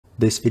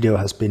This video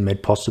has been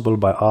made possible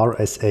by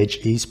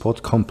RSH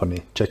E-Sport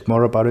Company. Check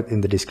more about it in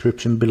the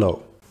description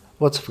below.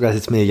 What's up guys,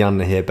 it's me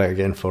Janne here back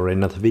again for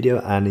another video,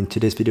 and in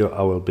today's video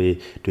I will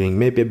be doing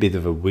maybe a bit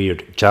of a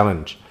weird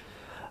challenge.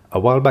 A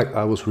while back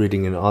I was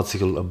reading an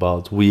article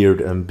about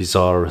weird and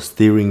bizarre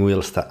steering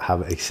wheels that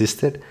have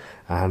existed,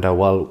 and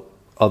while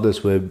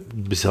others were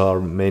bizarre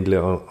mainly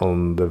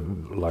on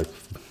the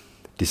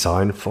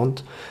design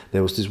front,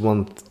 there was this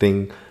one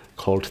thing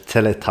called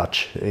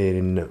Teletouch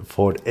in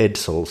Ford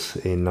Edsels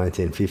in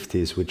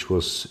 1950s, which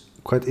was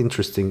quite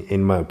interesting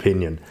in my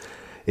opinion.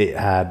 It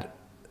had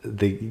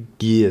the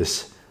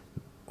gears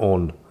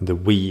on the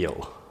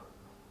wheel,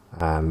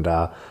 and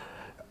I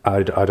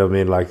don't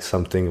mean like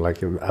something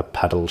like a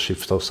paddle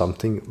shift or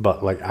something,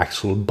 but like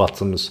actual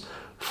buttons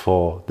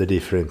for the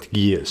different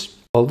gears.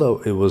 Although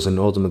it was an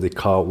automatic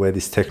car where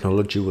this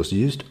technology was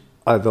used,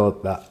 I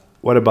thought that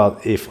what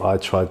about if I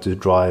tried to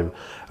drive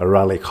a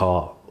rally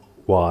car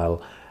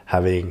while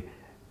having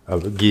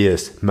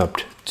gears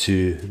mapped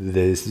to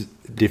these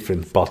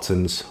different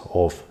buttons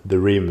of the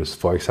rims.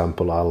 For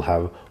example, I'll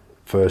have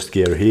first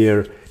gear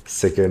here,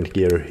 second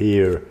gear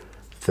here,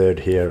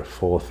 third here,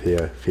 fourth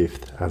here,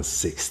 fifth and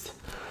sixth.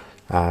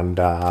 And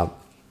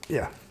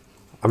yeah,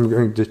 I'm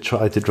going to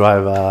try to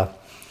drive a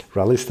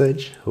rally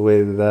stage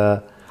with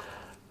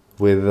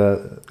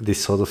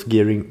this sort of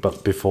gearing,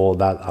 but before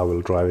that I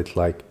will drive it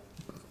like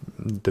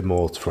the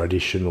more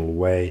traditional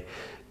way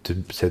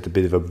to set a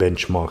bit of a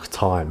benchmark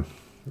time.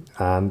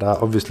 And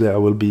obviously I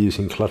will be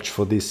using clutch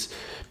for this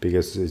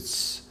because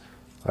it's,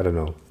 I don't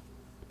know,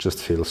 just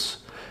feels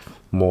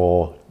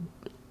more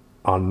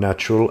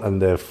unnatural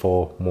and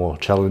therefore more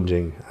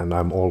challenging, and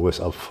I'm always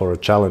up for a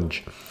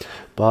challenge.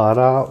 But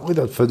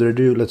without further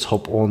ado, let's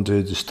hop on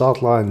to the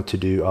start line to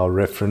do our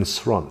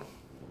reference run.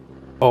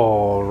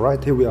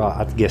 Alright, here we are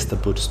at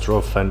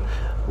Gestapudstrofen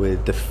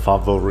with the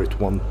favorite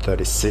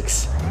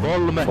 136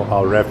 for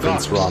our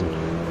reference run.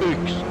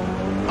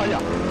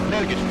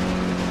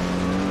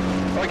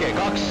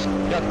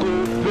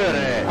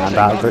 And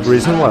the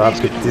reason why I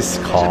picked this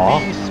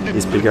car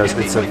is because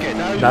it's a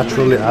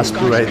naturally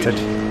aspirated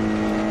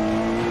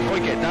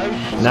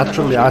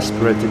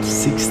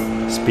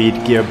 6-speed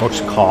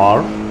gearbox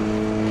car.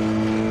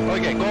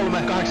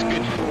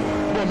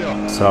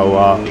 So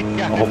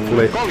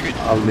hopefully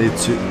I'll need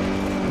to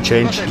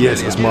change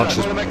gears as much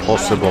as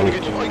possible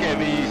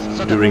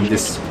during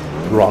this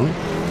run.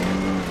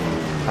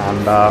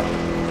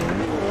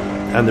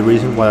 And the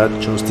reason why I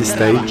chose this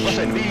stage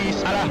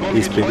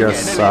is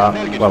because,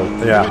 well,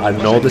 yeah, I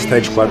know the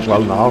stage quite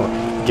well now,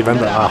 given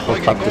that I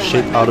hooked up the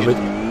shit out of it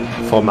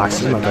for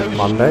maximum at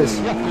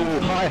Mondays,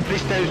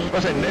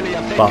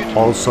 but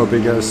also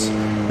because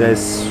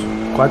there's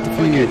quite a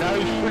few,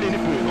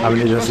 I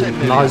mean, there's a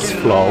nice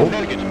flow,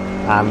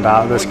 and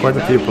there's quite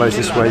a few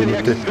places where you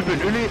need to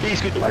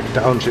like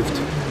downshift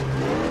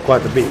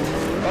quite a bit.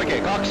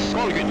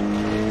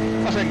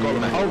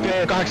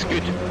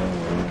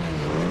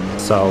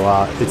 So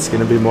it's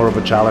gonna be more of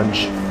a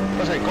challenge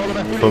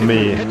for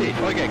me,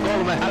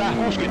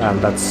 and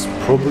that's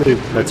probably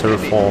better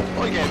for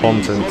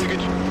content.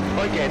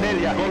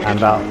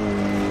 And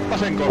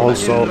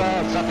also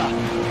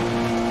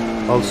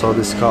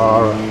this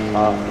car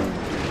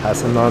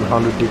has a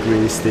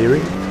 900-degree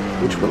steering,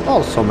 which will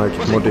also make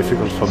it more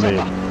difficult for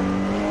me,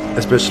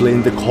 especially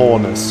in the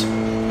corners,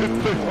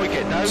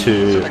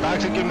 to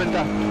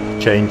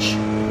change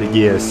the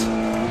gears.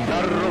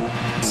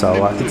 So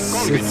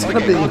it's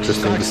gonna be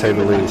interesting to say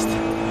the least.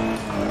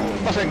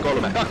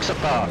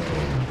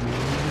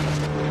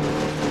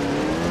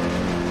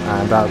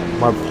 And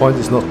my point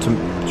is not to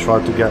try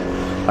to get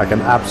like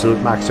an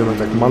absolute maximum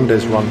like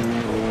Monday's run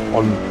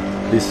on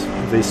this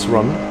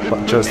run,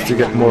 but just to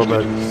get more of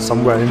a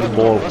somewhere in the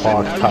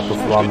ballpark type of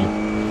run,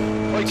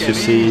 to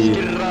see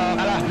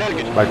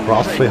like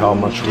roughly how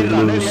much we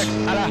lose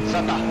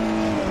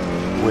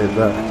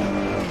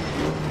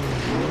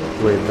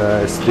with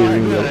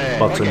steering wheel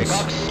buttons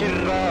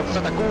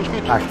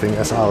acting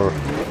as our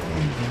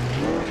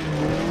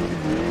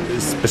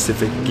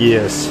specific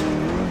gears.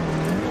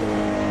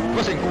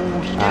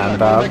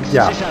 And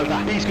yeah,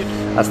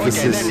 as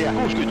this is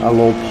a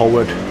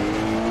low-powered,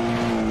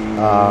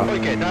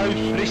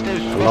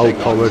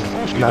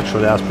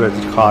 naturally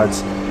aspirated car,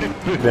 it's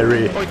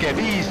very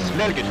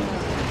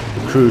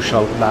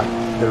crucial that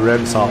the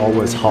revs are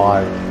always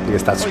high,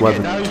 because that's where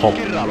the top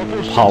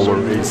power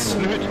is.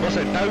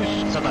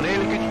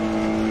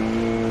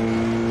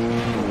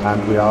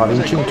 And we are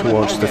inching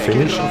towards the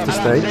finish of the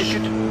stage.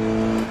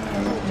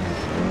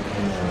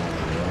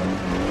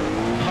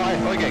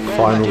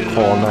 Final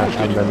corner,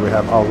 and then we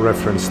have our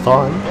reference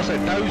time,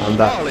 and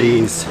that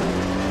is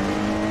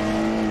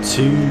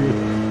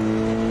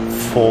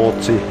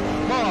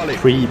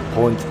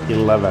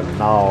 2:43.11.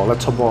 Now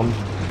let's hop on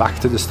back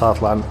to the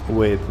start line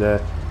with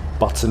the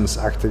buttons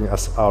acting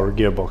as our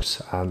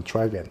gearbox and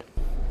try again.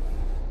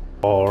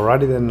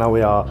 Alrighty then, now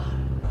we are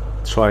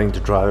trying to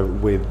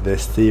drive with the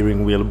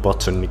steering wheel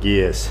button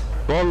gears.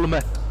 3, 2, 1,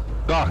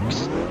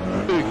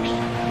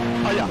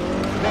 aja,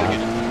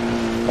 40.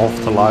 Off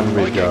the line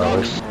we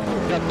go.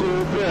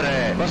 Jatkuu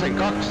pyöree. Vasen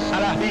 2.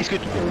 Älä 50.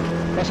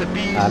 Vasen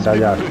 5. And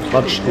yeah,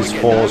 clutch is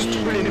forced.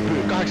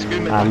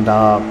 And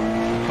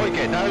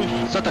Oikein täys.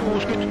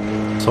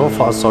 160. so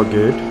far so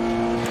good.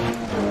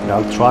 And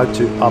I'll try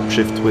to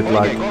upshift with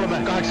like... 80.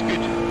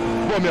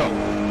 Huomio.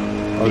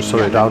 Oh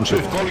sorry,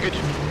 downshift. 30.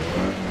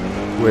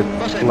 With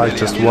like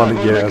just one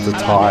gear at a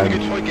time.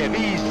 Oikein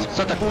 5.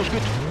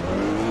 160.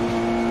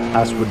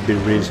 As would be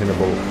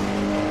reasonable.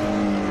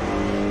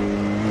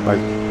 Like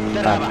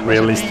that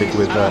realistic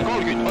with the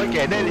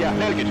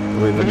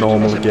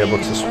normal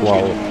gearbox as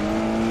well.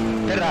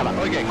 Terävä,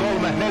 oikein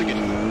 3, 40.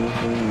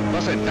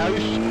 Vasen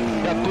täys.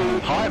 Jatkuu.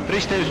 Hae,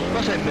 risteys.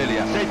 Vasen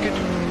 4, 70.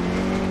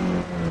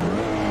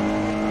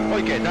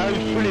 Oikein täys.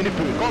 Yli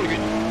nypyy 30.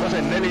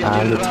 Vasen 4.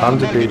 And the time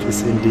to beat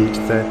is indeed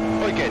the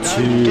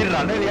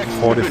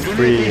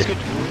 2:43.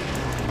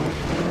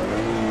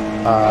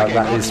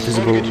 That is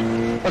visible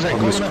on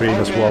the screen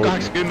as well.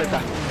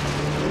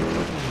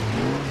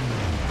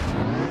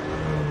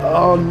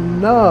 Oh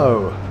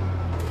no!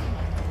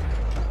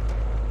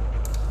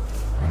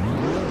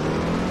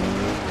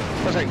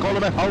 Vasen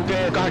 3,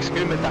 aukee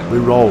 80. We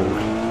rolled.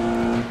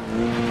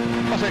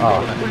 Vasen 3,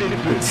 yli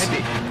nypyy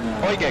heti.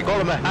 Oikein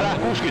 3, älä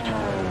 60.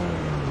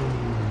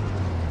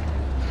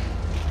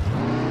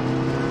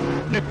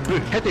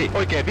 Nyppy heti,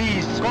 oikein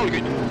 5,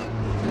 30.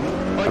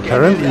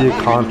 Apparently you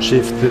can't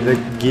shift the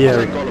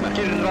gear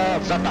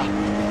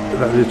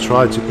that you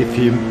try to if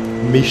you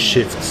miss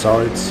shift,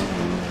 so it's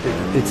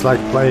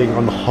like playing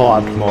on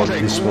hard mode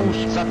this one.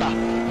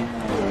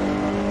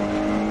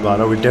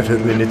 But we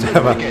definitely need to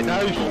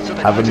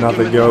have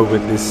another go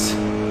with this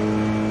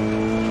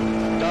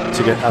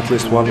to get at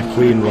least one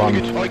clean run.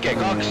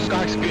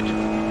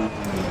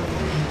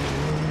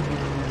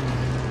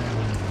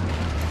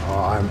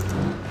 Oh, I'm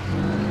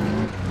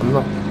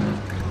not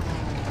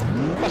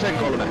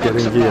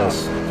getting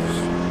gears.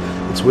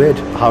 It's weird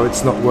how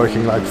it's not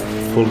working like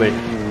fully.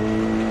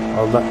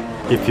 All that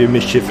if you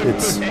miss shift,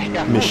 it's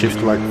miss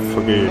shift like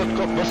for good.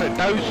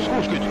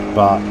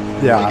 But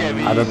yeah,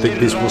 I don't think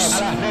this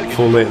was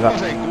fully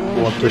that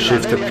what the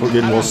shifted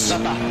plugin was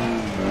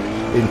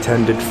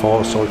intended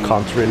for, so I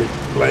can't really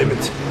blame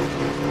it.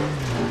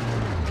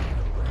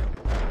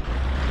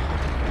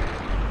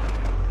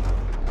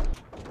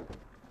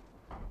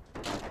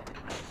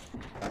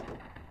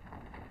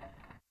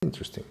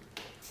 Interesting.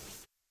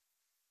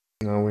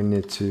 Now we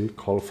need to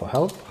call for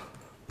help.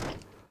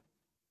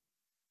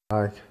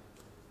 Like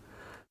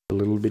a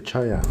little bit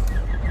Cheyenne.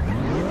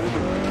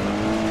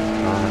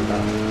 And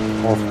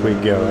off we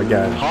go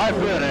again.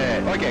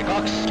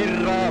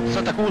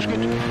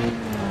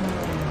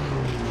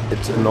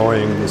 It's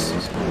annoying this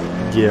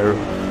gear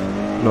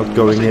not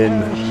going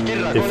in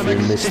if you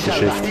miss the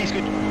shift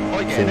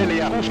thing.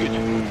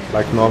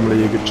 Like normally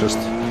you could just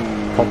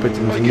pop it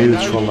into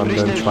neutral and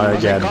then try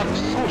again.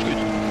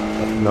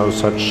 But no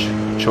such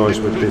choice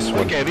with this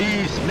one.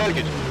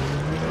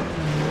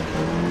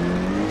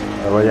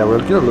 Well, yeah, we're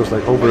gonna lose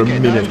like over a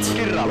minute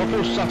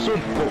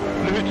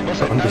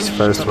on this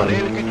first one.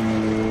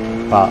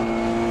 But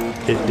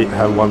it did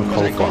have one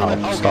call for help,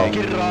 so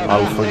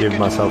I'll forgive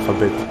myself a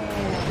bit.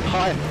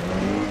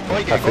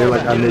 I feel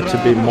like I need to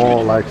be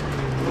more like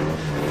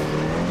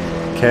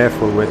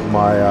careful with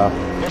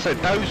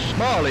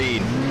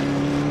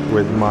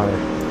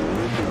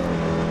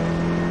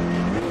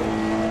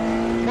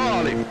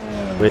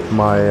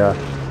my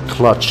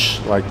clutch,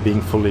 like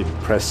being fully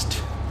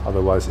pressed.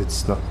 Otherwise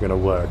it's not gonna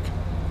work,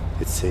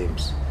 it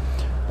seems.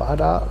 But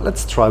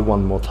let's try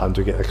one more time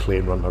to get a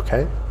clean run,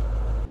 okay?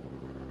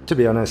 To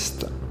be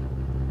honest,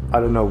 I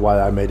don't know why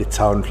I made it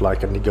sound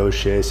like a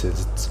negotiation.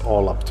 It's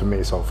all up to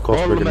me, so of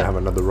course we're gonna have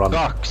another run.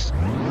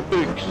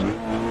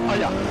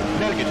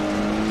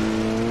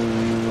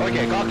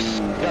 Oikein 2,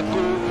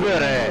 jatkuu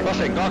pyöree,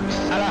 vasen 2,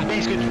 älä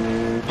 50,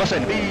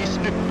 vasen 5,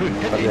 nyppy,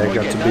 heti, I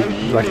got to be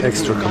like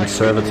extra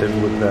conservative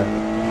with the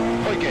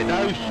oikein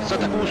täys,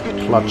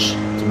 160, clutch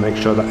to make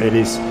sure that it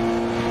is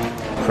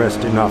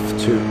pressed enough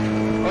to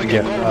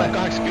get a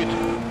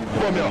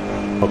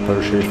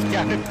proper shift.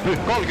 ja nyppy,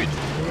 30,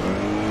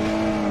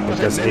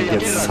 because it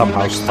gets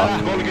somehow stuck,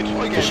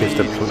 the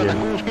shifted plugin.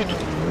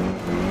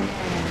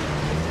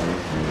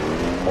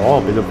 Oh,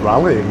 a bit of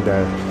rallying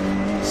there.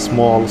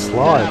 Small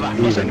slide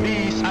even.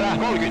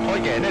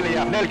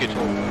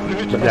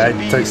 But yeah,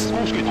 it takes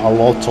a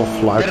lot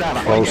of like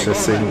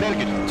processing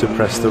to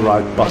press the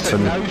right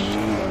button.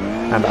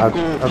 And I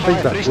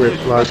think that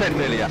with like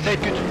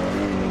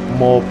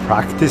more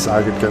practice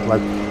I could get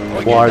like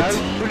quite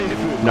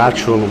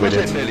natural with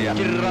it.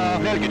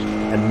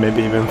 And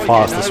maybe even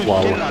fast as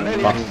well.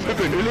 But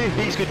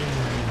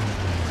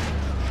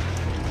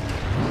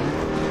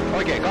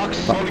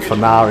for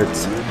now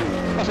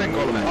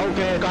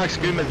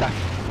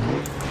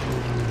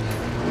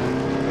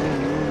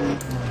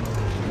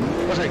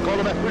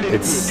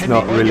it's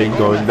not really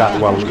going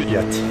that well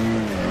yet.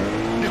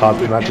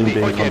 Can't imagine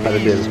being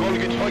competitive,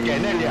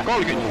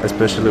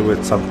 especially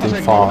with something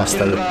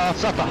faster.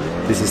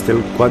 This is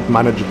still quite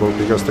manageable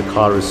because the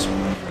car is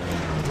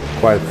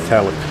quite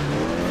thelk.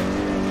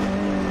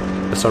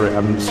 Sorry,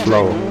 I'm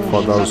slow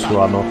for those who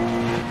are not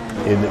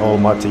in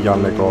almighty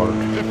Janne Gord.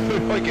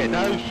 Oikein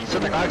täys,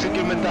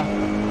 180.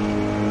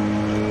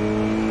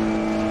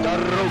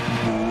 Tarru,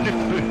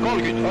 nyppy,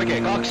 30,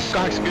 oikein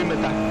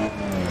 280.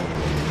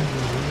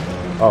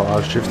 Oh,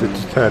 I shifted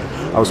to third.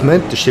 I was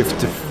meant to shift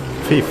to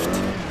fifth,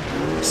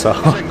 so.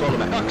 Vasen 3,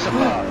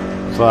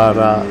 200. But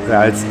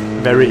yeah, it's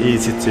very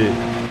easy to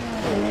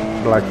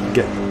like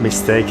get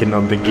mistaken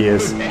on the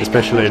gears,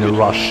 especially in a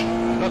rush.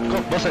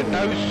 Notko, vasen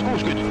täys,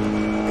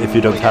 60. If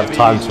you don't have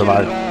time to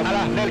like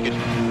Älä, 40.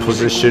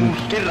 position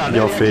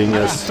your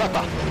fingers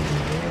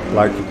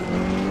like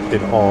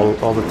in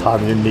all the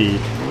time you need.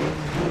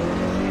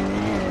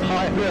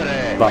 Hae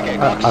pyöree, But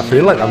oikein I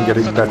feel like I'm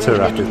getting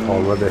better at it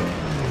already.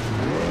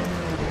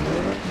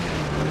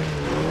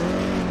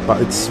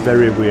 But it's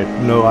very weird,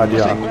 no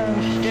idea.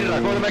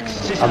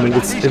 I mean,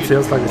 it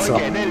feels like it's a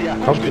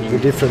completely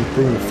different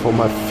thing for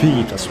my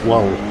feet as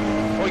well.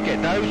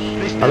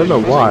 I don't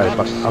know why,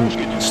 but I'm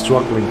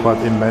struggling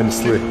quite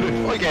immensely.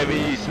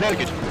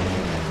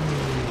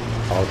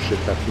 Oh shit,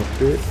 that's not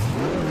good.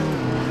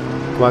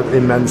 Quite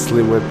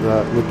immensely with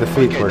the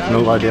feet work.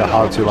 No idea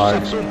how to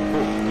like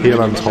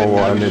heel and toe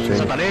or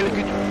anything,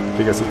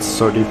 because it's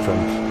so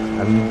different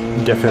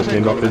and definitely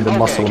not in the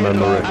muscle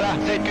memory.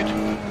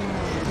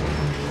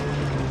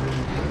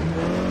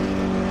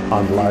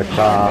 Unlike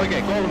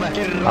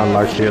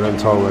heel and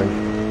towing.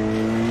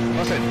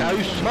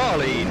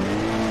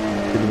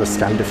 Give it a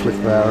Scandi flick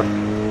there,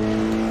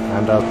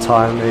 and our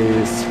time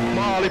is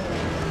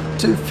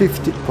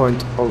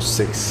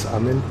 250.06. I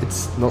mean,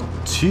 it's not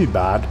too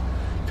bad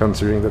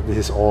considering that this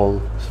is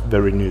all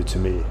very new to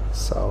me.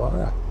 So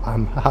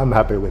I'm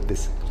happy with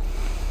this.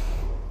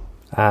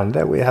 And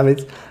there we have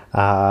it.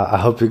 I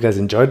hope you guys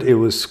enjoyed. It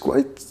was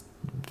quite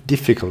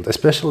difficult,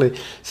 especially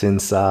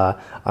since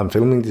I'm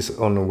filming this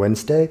on a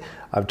Wednesday.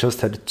 I've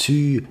just had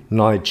 2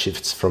 night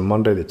shifts from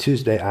Monday to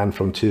Tuesday and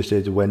from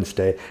Tuesday to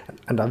Wednesday,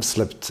 and I've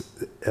slept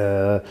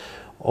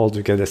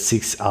altogether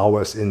 6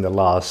 hours in the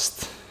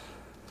last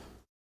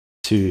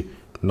 2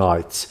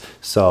 nights.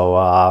 So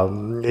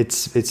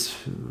it's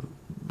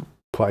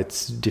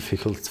quite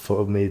difficult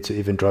for me to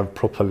even drive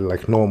properly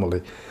like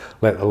normally,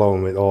 let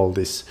alone with all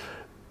this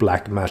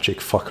black magic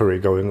fuckery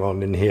going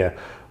on in here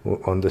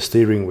on the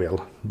steering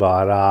wheel.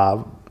 But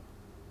I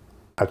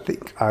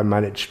think I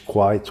managed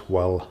quite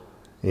well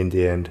in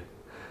the end,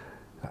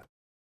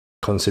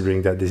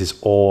 considering that this is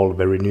all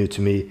very new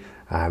to me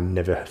and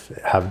never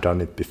have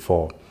done it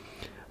before.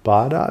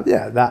 But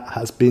yeah, that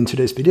has been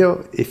today's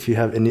video. If you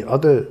have any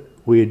other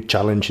weird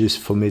challenges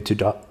for me to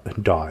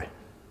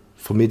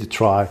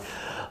try,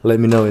 let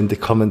me know in the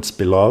comments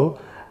below,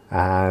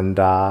 and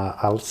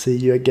I'll see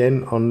you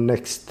again on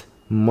next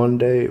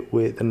Monday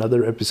with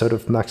another episode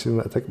of Maximum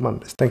Attack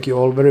Mondays. Thank you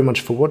all very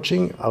much for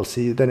watching. I'll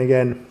see you then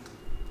again.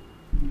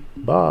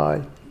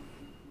 Bye.